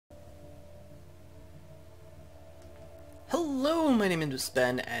Hello, my name is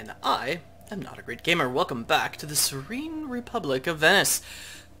Ben, and I am Notagreatgamer. Welcome back to the Serene Republic of Venice,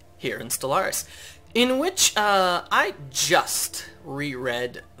 here in Stellaris, in which I just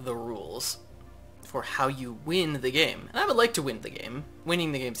reread the rules for how you win the game. And I would like to win the game.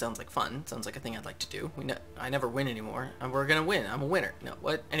 Winning the game sounds like fun. Sounds like a thing I'd like to do. I never win anymore, and we're gonna win. I'm a winner. No,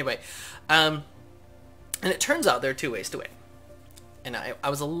 what? Anyway, and it turns out there are two ways to win. And I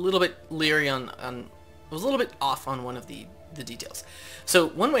was a little bit leery I was a little bit off on one of the details. So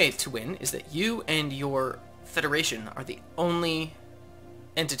one way to win is that you and your Federation are the only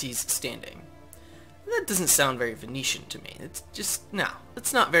entities standing. That doesn't sound very Venetian to me. It's just, no,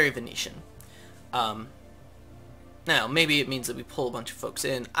 it's not very Venetian. Now, maybe it means that we pull a bunch of folks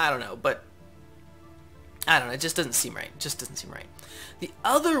in, I don't know, but I don't know, it just doesn't seem right. It just doesn't seem right. The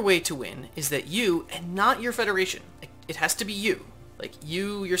other way to win is that you, and not your Federation, it has to be you, like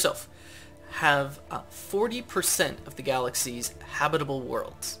you yourself, have 40% of the galaxy's habitable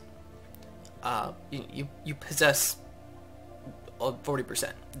worlds. You possess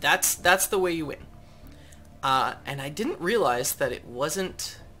 40%. That's the way you win. And I didn't realize that it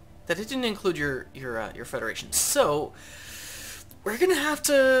didn't include your Federation. So we're gonna have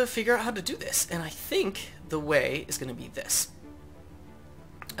to figure out how to do this, and I think the way is gonna be this.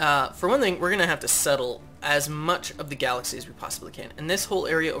 For one thing, we're gonna have to settle as much of the galaxy as we possibly can, and this whole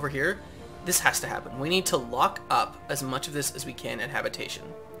area over here, this has to happen. We need to lock up as much of this as we can at habitation.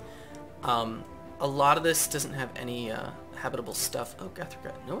 A lot of this doesn't have any habitable stuff. Oh, God,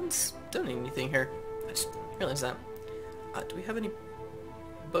 no one's done anything here. I just realized that. Do we have any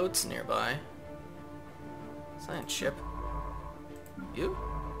boats nearby? Science ship. You?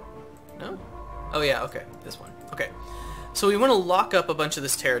 No? Oh yeah, okay, this one. Okay. So we want to lock up a bunch of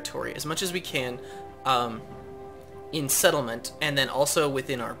this territory as much as we can in settlement, and then also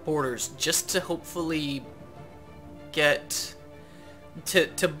within our borders, just to hopefully get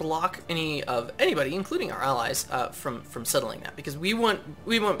to block anybody, including our allies, from settling that, because we want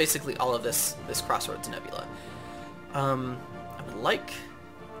basically all of this Crossroads Nebula. I would like,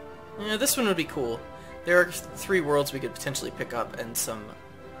 yeah, this one would be cool. There are 3 worlds we could potentially pick up and some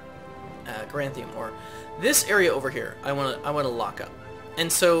Granthium ore. This area over here, I want to lock up,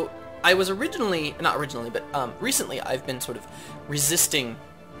 and so I was not originally, but recently I've been sort of resisting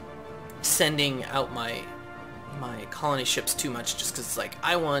sending out my colony ships too much, just because it's like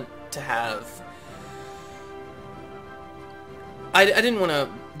I want to have. I didn't want to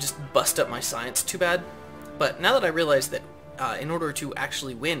just bust up my science too bad, but now that I realize that in order to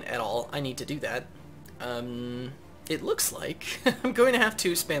actually win at all, I need to do that. It looks like I'm going to have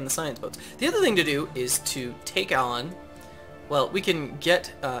to spam the science boats. The other thing to do is to take on. Well, we can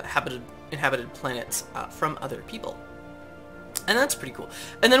get inhabited planets from other people, and that's pretty cool.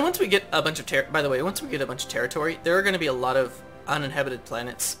 And then once we get a bunch of once we get a bunch of territory, there are going to be a lot of uninhabited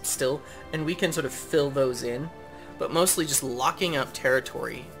planets still, and we can sort of fill those in, but mostly just locking up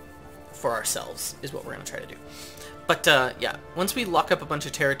territory for ourselves is what we're going to try to do. But yeah, once we lock up a bunch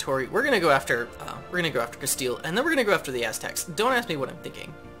of territory, we're going to go after Castile, and then we're going to go after the Aztecs. Don't ask me what I'm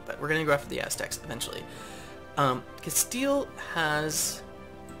thinking, but we're going to go after the Aztecs eventually. Castile has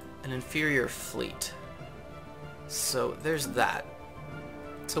an inferior fleet, so there's that.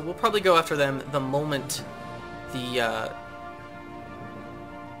 So we'll probably go after them the moment the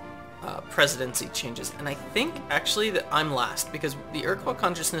presidency changes. And I think actually that I'm last, because the Urquhart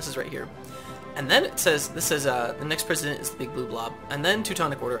consciousness is right here, and then it says the next president is the Big Blue Blob, and then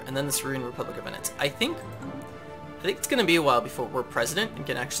Teutonic Order, and then the Serene Republic of Venice. I think it's going to be a while before we're president and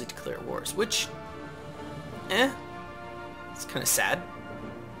can actually declare wars, which, it's kind of sad.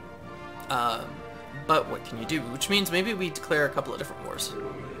 But what can you do? Which means maybe we declare a couple of different wars.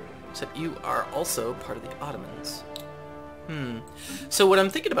 Except you are also part of the Ottomans. So what I'm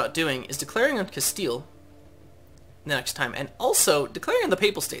thinking about doing is declaring on Castile the next time, and also declaring on the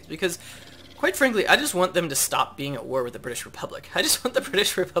Papal States, because, quite frankly, I just want them to stop being at war with the British Republic. I just want the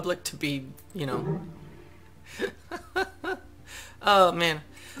British Republic to be, you know... Oh, man.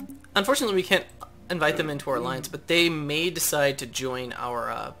 Unfortunately, we can't invite them into our alliance, but they may decide to join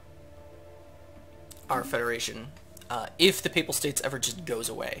our Federation if the Papal States ever just goes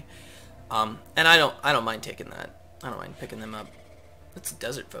away. And I don't mind taking that. I don't mind picking them up. It's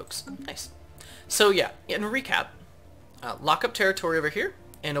desert, folks. Nice. So yeah, in recap, lock up territory over here,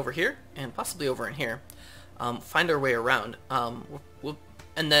 and possibly over in here. Find our way around.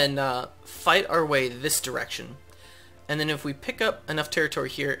 And then fight our way this direction. And then if we pick up enough territory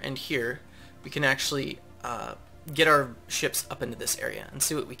here and here, we can actually get our ships up into this area and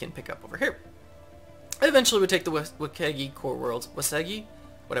see what we can pick up over here. Eventually we take the Wakegi core worlds, Wasegi?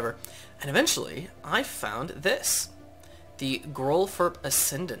 Whatever. And eventually I found this. the Grolferp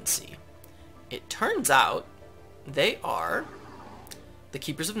Ascendancy. It turns out they are the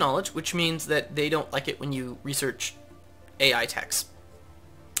Keepers of Knowledge, which means that they don't like it when you research AI techs.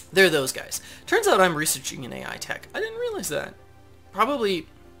 They're those guys. Turns out I'm researching an AI tech. I didn't realize that. Probably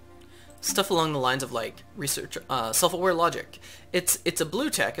stuff along the lines of like research, self-aware logic. It's a blue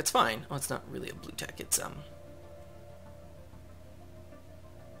tech. It's fine. Oh, it's not really a blue tech. It's I don't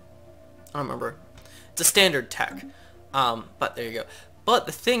remember. It's a standard tech. But there you go. But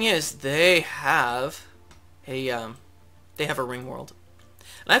the thing is, they have a ring world.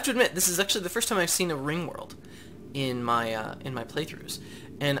 And I have to admit, this is actually the first time I've seen a ring world in my playthroughs.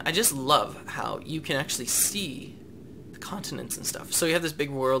 And I just love how you can actually see the continents and stuff. So you have this big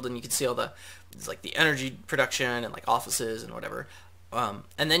world, and you can see all the, it's like the energy production and like offices and whatever. And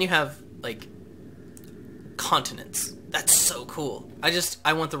then you have like continents. That's so cool.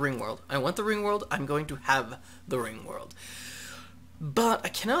 I want the ring world. I want the ring world. I'm going to have the ring world. But I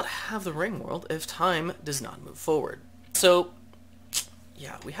cannot have the ring world if time does not move forward. So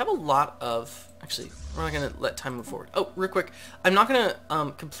yeah, we have a lot of... Actually, we're not going to let time move forward. Oh, real quick. I'm not going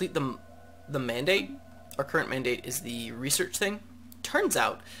to complete the mandate. Our current mandate is the research thing. Turns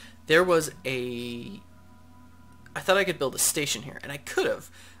out there was a... I thought I could build a station here, and I could have.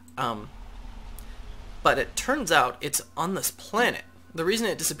 But it turns out it's on this planet. The reason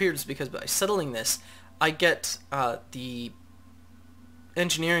it disappeared is because by settling this, I get the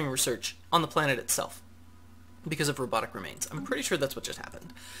engineering research on the planet itself because of robotic remains. I'm pretty sure that's what just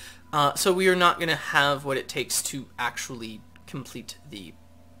happened. So we are not going to have what it takes to actually complete the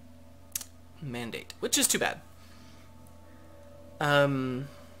mandate, which is too bad. Oh,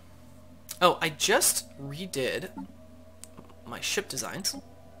 I just redid my ship designs.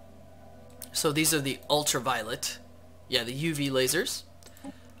 So these are the ultraviolet, yeah, the UV lasers,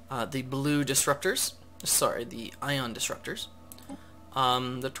 the blue disruptors, sorry, the ion disruptors,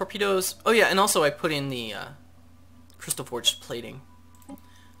 the torpedoes, oh yeah, and also I put in the crystal forged plating.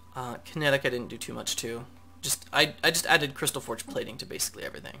 Kinetic I didn't do too much to. I just added crystal forged plating to basically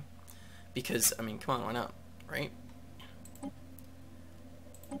everything. Because, I mean, come on, why not, right?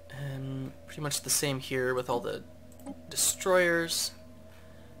 And pretty much the same here with all the destroyers.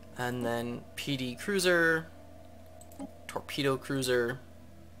 And then PD cruiser, torpedo cruiser.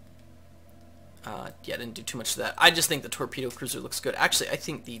 Yeah, I didn't do too much to that. I just think the torpedo cruiser looks good. Actually, I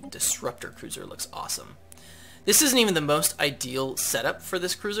think the disruptor cruiser looks awesome. This isn't even the most ideal setup for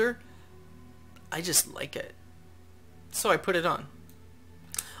this cruiser. I just like it. So I put it on.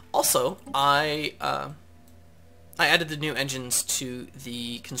 Also, I added the new engines to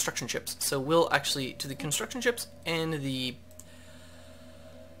the construction ships. So we'll actually, to the construction ships and the,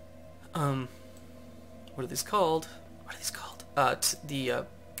 what are these called? What are these called? To the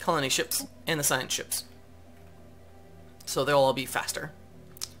colony ships and the science ships. So they'll all be faster,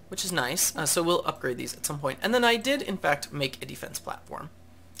 which is nice. So we'll upgrade these at some point. And then I did, in fact, make a defense platform.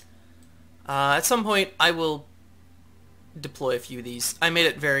 At some point, I will deploy a few of these. I made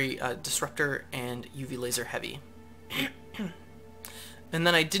it very disruptor and UV laser heavy. And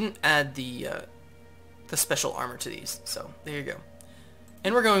then I didn't add the special armor to these. So there you go.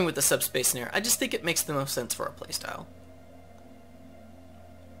 And we're going with the subspace snare. I just think it makes the most sense for our playstyle.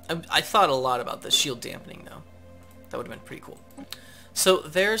 I thought a lot about the shield dampening, though. That would have been pretty cool. So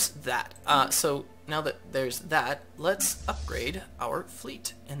there's that. So now that there's that, let's upgrade our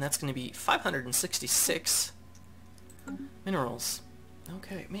fleet. And that's going to be 566 minerals.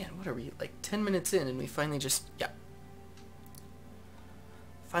 Okay, man, what are we, like 10 minutes in and we finally just, yeah.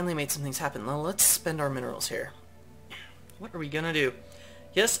 Finally made some things happen. Well, let's spend our minerals here. What are we going to do?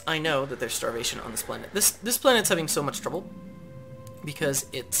 Yes, I know that there's starvation on this planet. This planet's having so much trouble because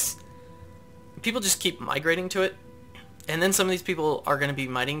it's... people just keep migrating to it. And then some of these people are going to be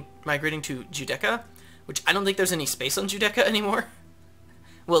migrating to Judeca, which I don't think there's any space on Judeca anymore.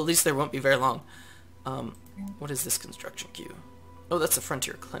 Well, at least there won't be very long. What is this construction queue? Oh, that's the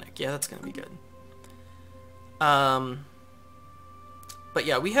Frontier Clinic. Yeah, that's going to be good. But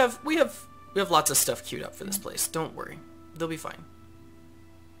yeah, we have lots of stuff queued up for this place. Don't worry. They'll be fine.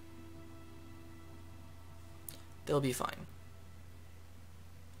 They'll be fine.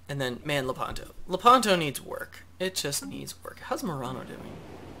 And then, man, Lepanto. Lepanto needs work. It just needs work. How's Murano doing?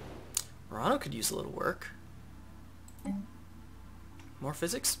 Murano could use a little work. More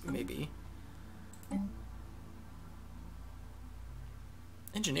physics? Maybe.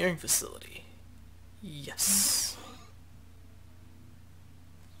 Engineering facility. Yes.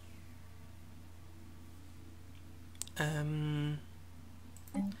 Well,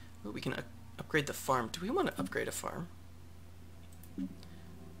 we can upgrade the farm. Do we want to upgrade a farm?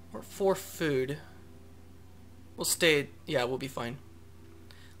 Or for food? We'll stay... Yeah, we'll be fine.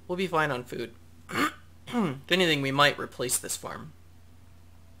 We'll be fine on food. If anything, we might replace this farm.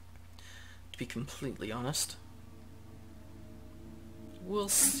 To be completely honest. We'll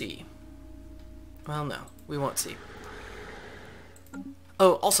see. Well, no. We won't see.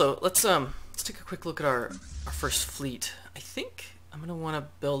 Oh, also, let's take a quick look at our first fleet. I think I'm going to want to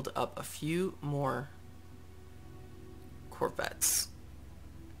build up a few more corvettes.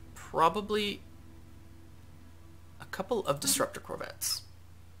 Probably a couple of disruptor corvettes.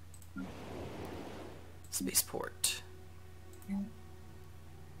 Spaceport.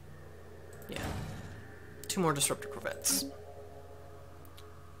 Yeah. 2 more disruptor corvettes.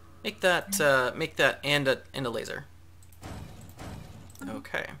 Make that and a laser.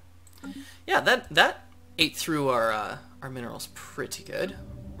 Okay. Yeah, that ate through our minerals pretty good.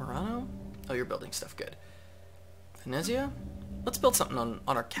 Murano? Oh, you're building stuff good. Venezia? Let's build something on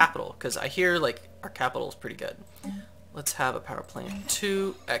our capital, because I hear, like, our capital is pretty good. Let's have a power plant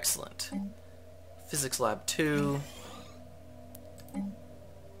 2. Excellent. Physics lab 2.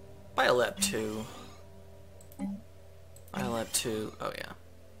 Biolab 2. Biolab 2. Oh, yeah.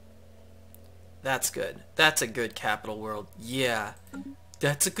 That's good. That's a good capital world. Yeah.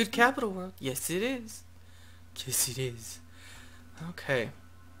 That's a good capital world. Yes, it is. Yes, it is. Okay.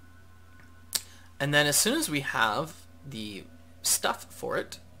 And then as soon as we have the stuff for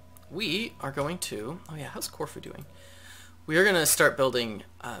it, we are going to... Oh yeah, how's Corfu doing? We are going to start building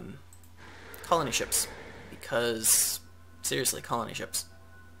colony ships. Because... Seriously, colony ships.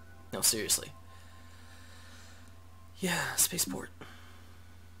 No, seriously. Yeah, spaceport.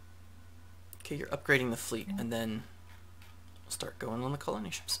 Okay, you're upgrading the fleet, and then we'll start going on the colony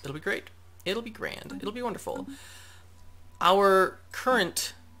ships. It'll be great. It'll be grand. It'll be wonderful. Our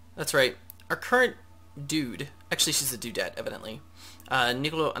current... That's right. Our current dude... Actually, she's a dudette, evidently.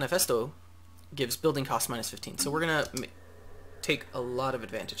 Nicolo Anafesto gives building cost -15. So we're going to take a lot of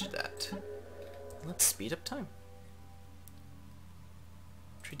advantage of that. Let's speed up time.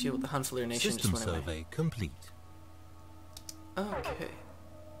 Treaty with the Hunfler Nation System just went survey away. complete. Okay.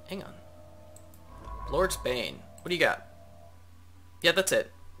 Hang on. Lord's Bane. What do you got? Yeah, that's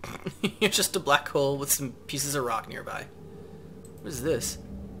it. You're just a black hole with some pieces of rock nearby. What is this?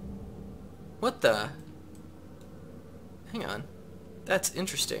 What the? Hang on. That's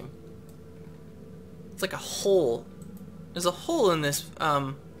interesting. It's like a hole. There's a hole in this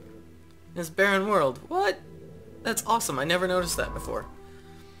barren world. What? That's awesome. I never noticed that before.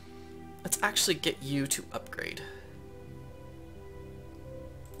 Let's actually get you to upgrade.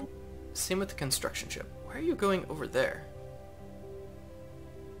 Same with the construction ship. Why are you going over there?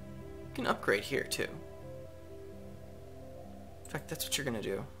 You can upgrade here too. In fact, that's what you're gonna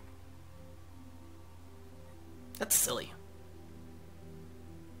do. That's silly.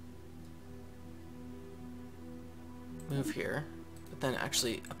 Move here, but then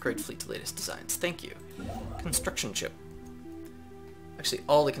actually upgrade fleet to latest designs. Thank you. Construction ship. Actually,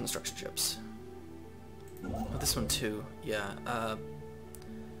 all the construction ships. Oh, this one too. Yeah.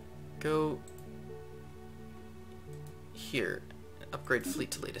 Go here. Upgrade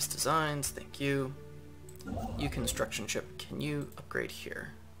fleet to latest designs. Thank you. You construction ship. Can you upgrade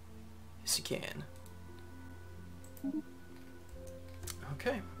here? Yes, you can.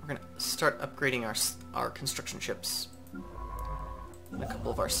 Okay, we're gonna start upgrading our construction ships. And a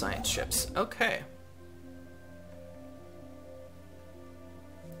couple of our science ships. Okay.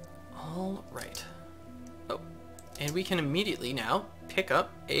 All right. Oh, and we can immediately now pick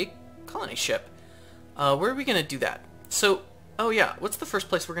up a colony ship. Where are we gonna do that? So, oh yeah, what's the first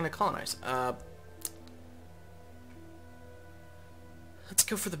place we're gonna colonize? Let's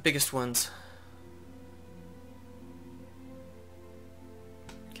go for the biggest ones.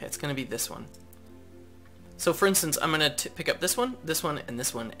 Okay, it's gonna be this one. So for instance, I'm gonna pick up this one,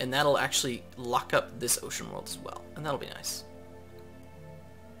 and that'll actually lock up this ocean world as well, and that'll be nice.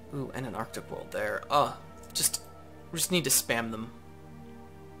 Ooh, and an Arctic world there. Oh, we just need to spam them.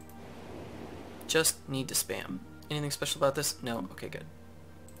 Just need to spam. Anything special about this? No? Okay, good.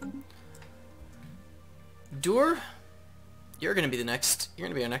 Dur, you're gonna be the next. You're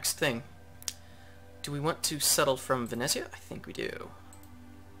gonna be our next thing. Do we want to settle from Venezia? I think we do.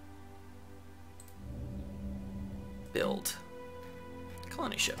 Build.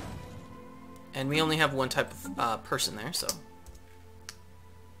 Colony ship. And we only have one type of person there, so...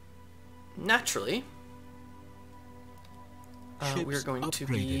 Naturally, we're going to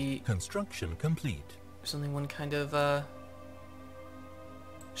be... Construction complete. There's only one kind of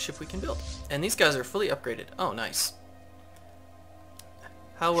ship we can build. And these guys are fully upgraded. Oh, nice.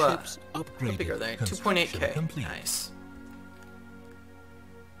 How big are they? 2.8k. Nice.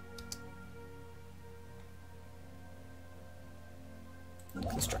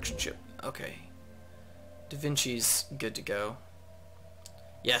 construction ship. Okay. Da Vinci's good to go.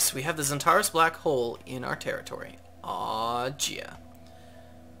 Yes, we have the Xentaurus black hole in our territory. Aw, gia.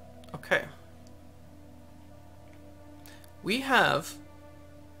 Okay. We have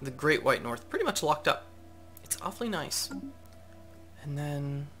the Great White North pretty much locked up. It's awfully nice. And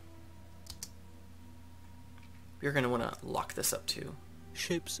then we're going to want to lock this up too.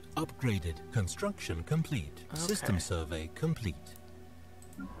 Ships upgraded. Construction complete. Okay. System survey complete.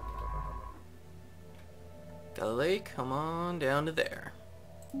 Galilei, come on down to there.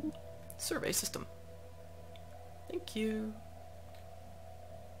 Survey system. Thank you.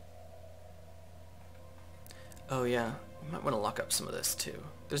 Oh yeah, we might want to lock up some of this too.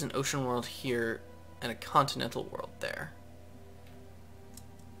 There's an ocean world here and a continental world there.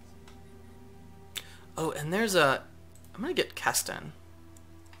 Oh, and there's a... I'm going to get Castan.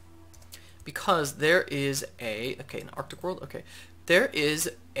 Because there is a... Okay, an Arctic world? Okay. There is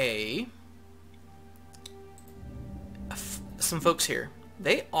some folks here.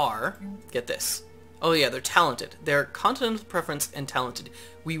 They are... Get this. Oh yeah, they're talented. They're continental preference and talented.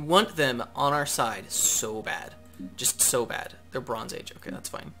 We want them on our side so bad. Just so bad. They're Bronze Age. Okay, that's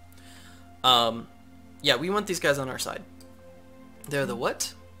fine. Yeah, we want these guys on our side. They're the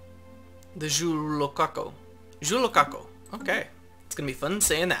what? The Julokako. Julokako. Okay. It's going to be fun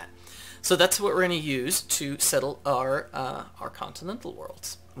saying that. So that's what we're going to use to settle our continental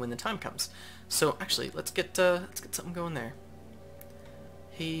worlds when the time comes. So actually, let's get something going there.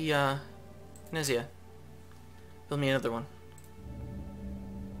 Hey, Nezia, build me another one.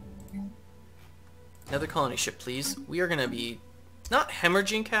 Another colony ship, please. We are going to be not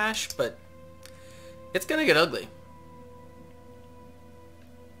hemorrhaging cash, but it's going to get ugly.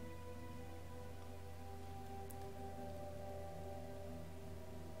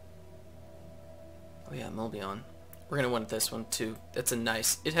 Oh yeah, Mulbion. We're going to want this one too. That's a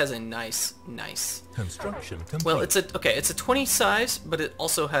nice... It has a nice... Construction complete. Well, it's a 20 size, but it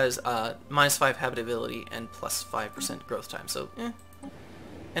also has -5 habitability and +5% growth time. So,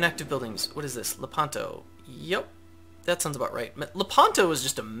 Inactive buildings. What is this? Lepanto. Yep. That sounds about right. Lepanto is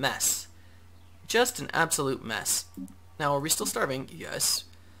just a mess. Just an absolute mess. Now, are we still starving? Yes.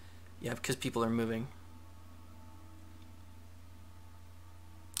 Yeah, because people are moving.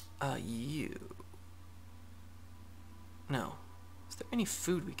 You. No. Is there any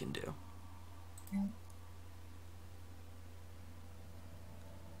food we can do?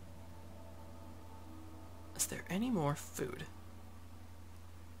 Is there any more food?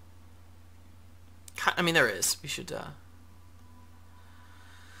 I mean, there is. We should,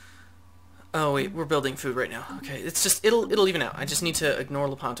 Oh, wait, we're building food right now. Okay, it's just, it'll even out. I just need to ignore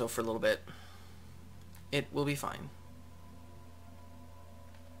Lepanto for a little bit. It will be fine.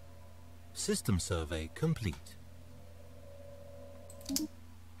 System survey complete.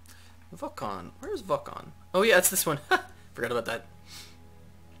 Vokon. Where's Vokon? Oh yeah, it's this one. Forgot about that.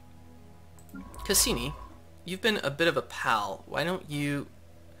 Cassini, you've been a bit of a pal. Why don't you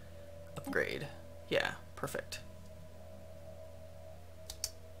upgrade? Yeah, perfect.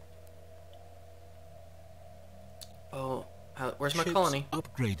 Oh, where's my colony?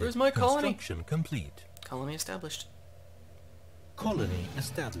 Upgraded. Where's my colony? Construction complete. Colony established. Colony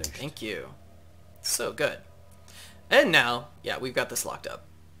established. Thank you. So good. And now, yeah, we've got this locked up.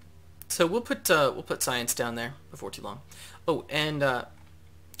 So we'll put science down there before too long. Oh, and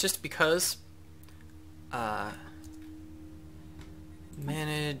just because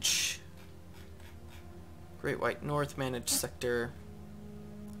manage Great White North, manage sector.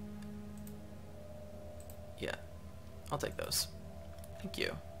 Yeah, I'll take those. Thank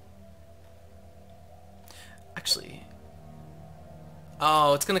you. Actually,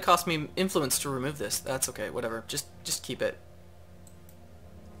 oh, it's gonna cost me influence to remove this. That's okay, whatever. Just keep it.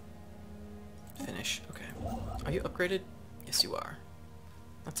 Finish. Okay. Are you upgraded? Yes, you are.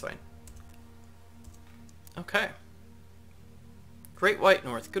 That's fine. Okay. Great White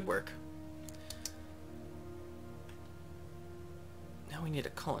North. Good work. Now we need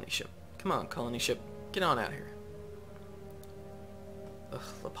a colony ship. Come on, colony ship. Get on out here. Ugh,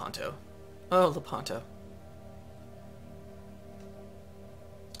 Lepanto. Oh, Lepanto.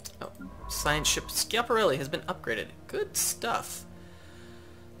 Oh, science ship Schiaparelli has been upgraded. Good stuff.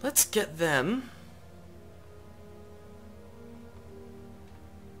 Let's get them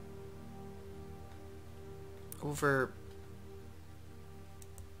over.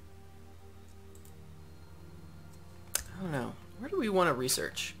 I don't know. Where do we want to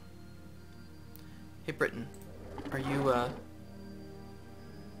research? Hey, Britain. Are you,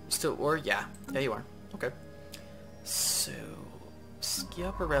 still, or, yeah. Yeah, you are. Okay. So,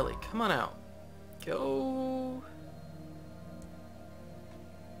 Schiaparelli, come on out. Go.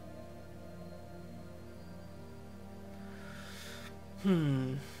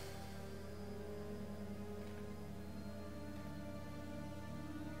 Hmm.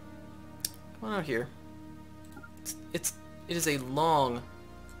 Come on out here. It is a long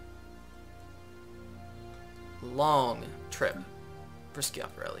trip for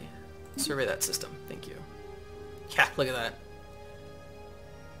Schiaparelli. Survey that system. Thank you. Yeah, look at that.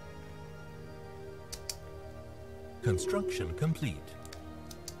 Construction complete.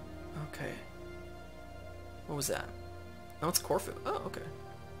 Okay. What was that? Oh, it's Corfu. Oh, okay.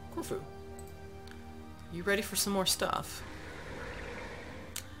 Corfu. You ready for some more stuff?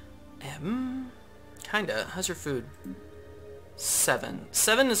 Kinda. How's your food? 7.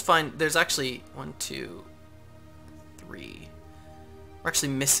 7 is fine. There's actually 1, 2, 3. We're actually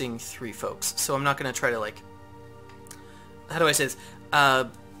missing 3 folks, so I'm not gonna try to, like... How do I say this?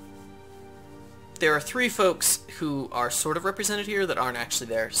 There are 3 folks who are sort of represented here that aren't actually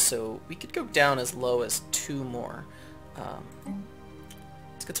there, so we could go down as low as 2 more.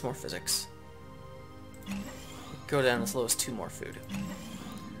 Let's get some more physics. Go down as low as 2 more food.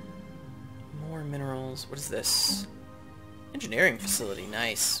 More minerals. What is this? Engineering facility.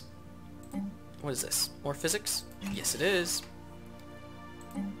 Nice. What is this? More physics? Yes, it is.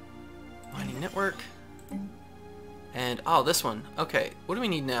 Mining network. And, oh, this one. Okay, what do we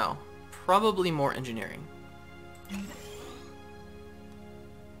need now? Probably more engineering.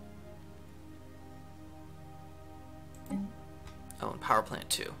 Oh, and power plant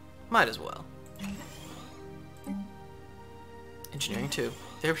 2. Might as well. Engineering 2.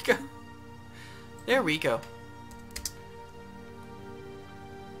 There we go. There we go.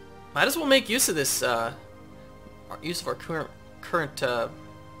 Might as well make use of this, use of our current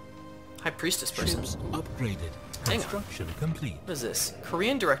High Priestess person. Ships upgraded. Hang on. Construction complete. What is this?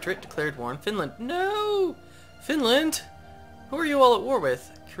 Korean Directorate declared war on Finland. No! Finland? Who are you all at war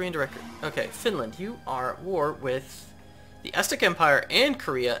with? Korean Directorate. Okay, Finland, you are at war with the Aztec Empire and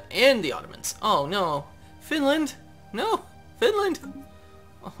Korea and the Ottomans. Oh no. Finland? No! Finland!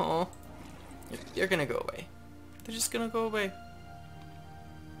 Oh. You're gonna go away. They're just gonna go away.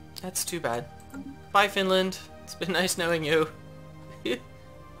 That's too bad. Bye, Finland. It's been nice knowing you.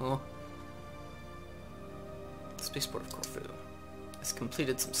 Oh. Spaceport of Corfu has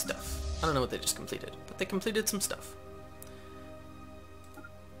completed some stuff. I don't know what they just completed, but they completed some stuff.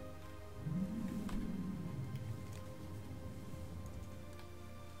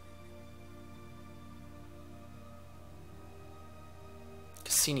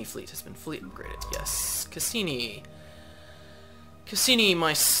 Cassini fleet has been fully upgraded. Yes, Cassini. Cassini,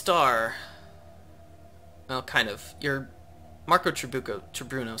 my star. Well, kind of. Your Marco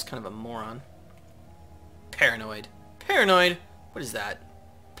Trebruno is kind of a moron. Paranoid. Paranoid? What is that?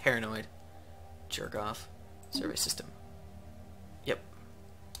 Paranoid. Jerk off. Survey system. Yep.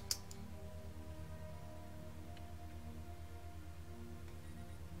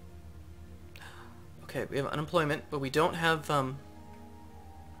 Okay, we have unemployment, but we don't have,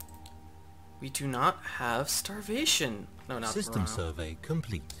 we do not have starvation. No, not System Verano. survey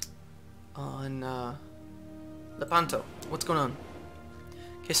complete. On, Lepanto. What's going on?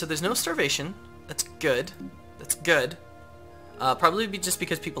 Okay, so there's no starvation. That's good. That's good. Probably just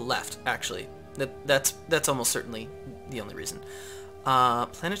because people left, actually. That's almost certainly the only reason.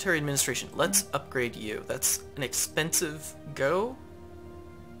 Planetary administration. Let's upgrade you. That's an expensive go.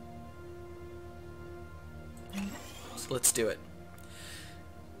 So let's do it.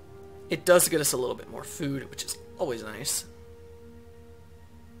 It does get us a little bit more food, which is always nice.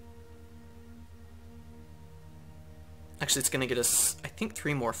 Actually, it's going to get us, I think,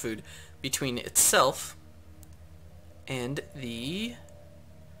 3 more food between itself and the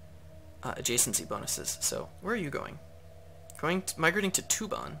adjacency bonuses. So, where are you going? Migrating to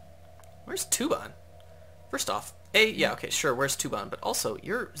Tuban. Where's Tuban? First off, yeah, okay, sure, where's Tuban? But also,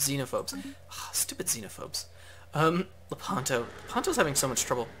 you're xenophobes. Oh, stupid xenophobes. Lepanto. Lepanto's having so much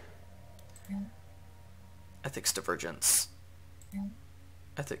trouble. Ethics divergence.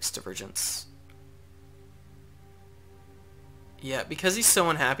 Ethics divergence. Yeah, because he's so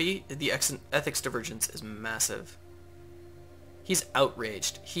unhappy, the ethics divergence is massive. He's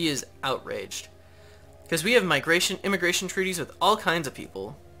outraged. He is outraged. Because we have immigration treaties with all kinds of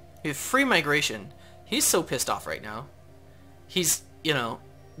people. We have free migration. He's so pissed off right now. He's, you know,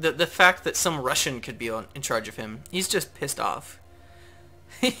 the fact that some Russian could be in charge of him, he's just pissed off.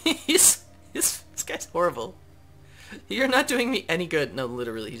 This guy's horrible. You're not doing me any good. No,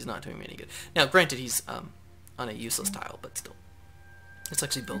 literally, he's not doing me any good. Now, granted, he's on a useless tile, but still. Let's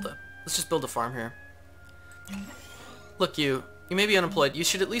actually let's just build a farm here. Look, you may be unemployed. You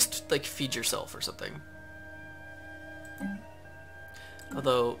should at least, like, feed yourself or something.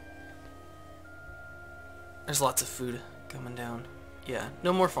 Although, there's lots of food coming down. Yeah,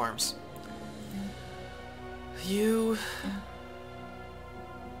 no more farms. You...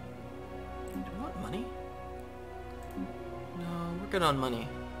 Do we want money? No, we're good on money.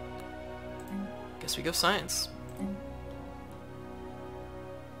 Guess we go science.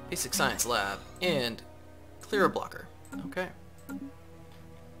 Basic science lab and clear a blocker. Okay.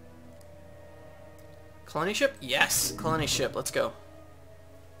 Colony ship? Yes! Colony ship, let's go.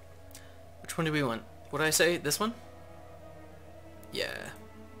 Which one do we want? What did I say? This one? Yeah.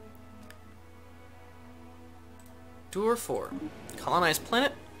 Door 4. Colonize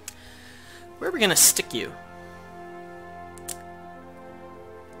planet. Where are we gonna stick you?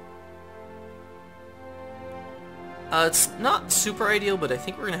 It's not super ideal, but I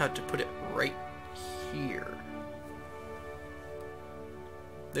think we're gonna have to put it right here.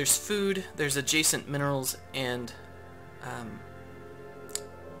 There's food, there's adjacent minerals, and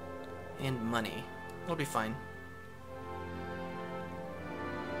money. It'll be fine.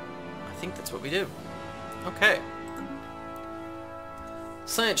 I think that's what we do. Okay.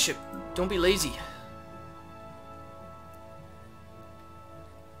 Science ship, don't be lazy.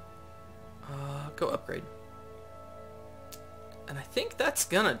 Go upgrade. And I think that's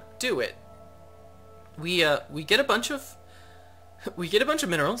gonna do it. We get a bunch of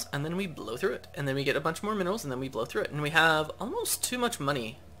minerals, and then we blow through it, and then we get a bunch more minerals, and then we blow through it, and we have almost too much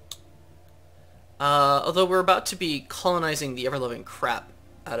money. Although we're about to be colonizing the ever-loving crap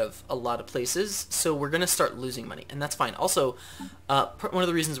out of a lot of places, so we're gonna start losing money, and that's fine. Also, one of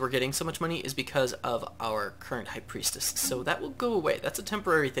the reasons we're getting so much money is because of our current High Priestess, so that will go away. That's a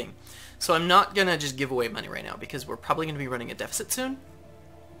temporary thing. So I'm not gonna just give away money right now, because we're probably gonna be running a deficit soon.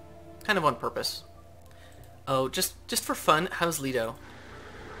 Kind of on purpose. Oh, just for fun, how's Lido?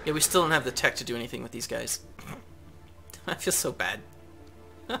 Yeah, we still don't have the tech to do anything with these guys. I feel so bad.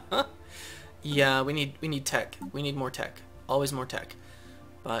 Yeah, we need tech. We need more tech. Always more tech.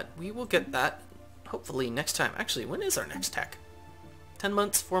 But we will get that hopefully next time. Actually, when is our next tech? 10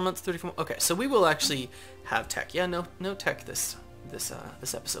 months, 4 months, 34 months? Okay, so we will actually have tech. Yeah, no tech this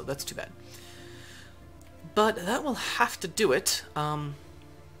episode. That's too bad. But that will have to do it.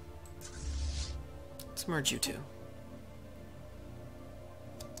 Let's merge you two.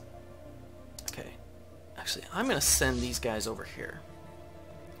 Okay. Actually, I'm going to send these guys over here.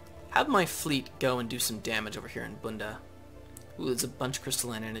 Have my fleet go and do some damage over here in Bunda. Ooh, there's a bunch of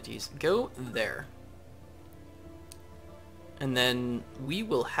crystalline entities. Go there. And then we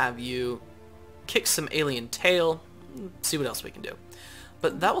will have you kick some alien tail. See what else we can do.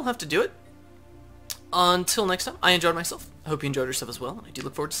 But that will have to do it. Until next time, I enjoyed myself. I hope you enjoyed yourself as well. I do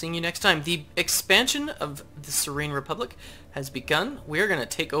look forward to seeing you next time. The expansion of the Serene Republic has begun. We're going to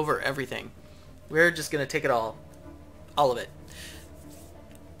take over everything. We're just going to take it all. All of it.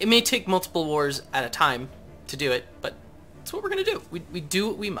 It may take multiple wars at a time to do it, but it's what we're going to do. We do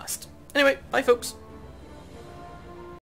what we must. Anyway, bye folks.